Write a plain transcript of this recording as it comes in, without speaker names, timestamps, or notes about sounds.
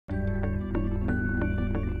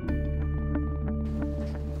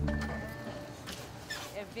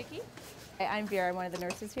I'm Vera. I'm one of the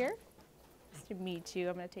nurses here. Nice to meet you.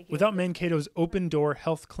 I'm going to take you. Without Mankato's open-door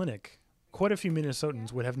health clinic, quite a few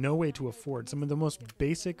Minnesotans would have no way to afford some of the most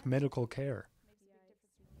basic medical care.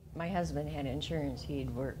 My husband had insurance. He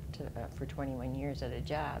had worked for 21 years at a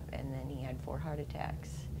job, and then he had 4 heart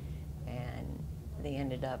attacks, and they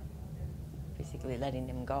ended up basically letting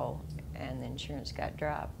him go, and the insurance got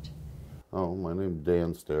dropped. Oh, my name's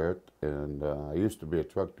Dan Starrett, and I used to be a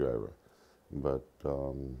truck driver, but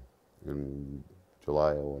in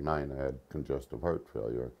July of '09 I had congestive heart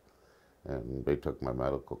failure, and they took my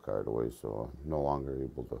medical card away, so I'm no longer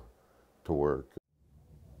able to work.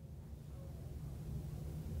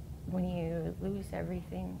 When you lose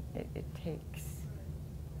everything, it takes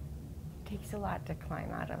a lot to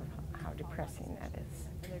climb out of how depressing that is.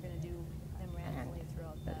 They're going to do them randomly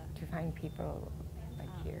throughout to find people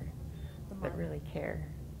like here that really care,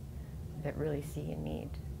 that really see a need,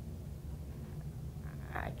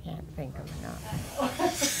 I can't think of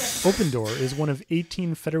enough. Open Door is one of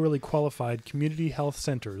 18 federally qualified community health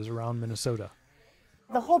centers around Minnesota.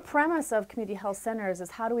 The whole premise of community health centers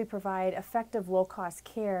is how do we provide effective low-cost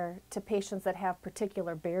care to patients that have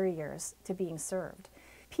particular barriers to being served.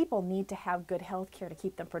 People need to have good health care to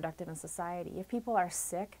keep them productive in society. If people are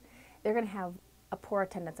sick, they're going to have a poor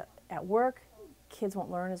attendance at work, kids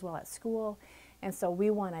won't learn as well at school, and so we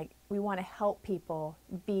want to help people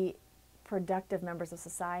be productive members of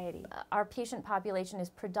society. Our patient population is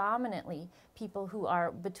predominantly people who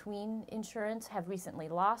are between insurance, have recently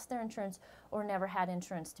lost their insurance, or never had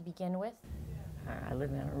insurance to begin with. I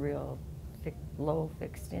live in a real low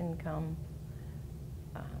fixed income.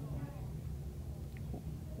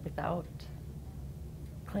 Without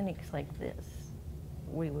clinics like this,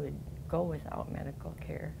 we would go without medical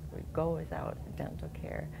care, we'd go without dental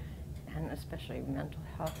care, and especially mental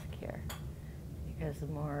health care, because the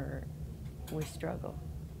more we struggle,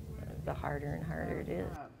 the harder and harder it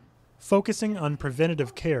is. Focusing on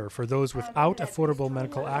preventative care for those without affordable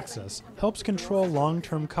medical access helps control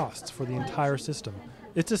long-term costs for the entire system.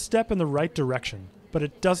 It's a step in the right direction, but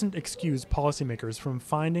it doesn't excuse policymakers from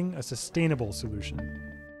finding a sustainable solution.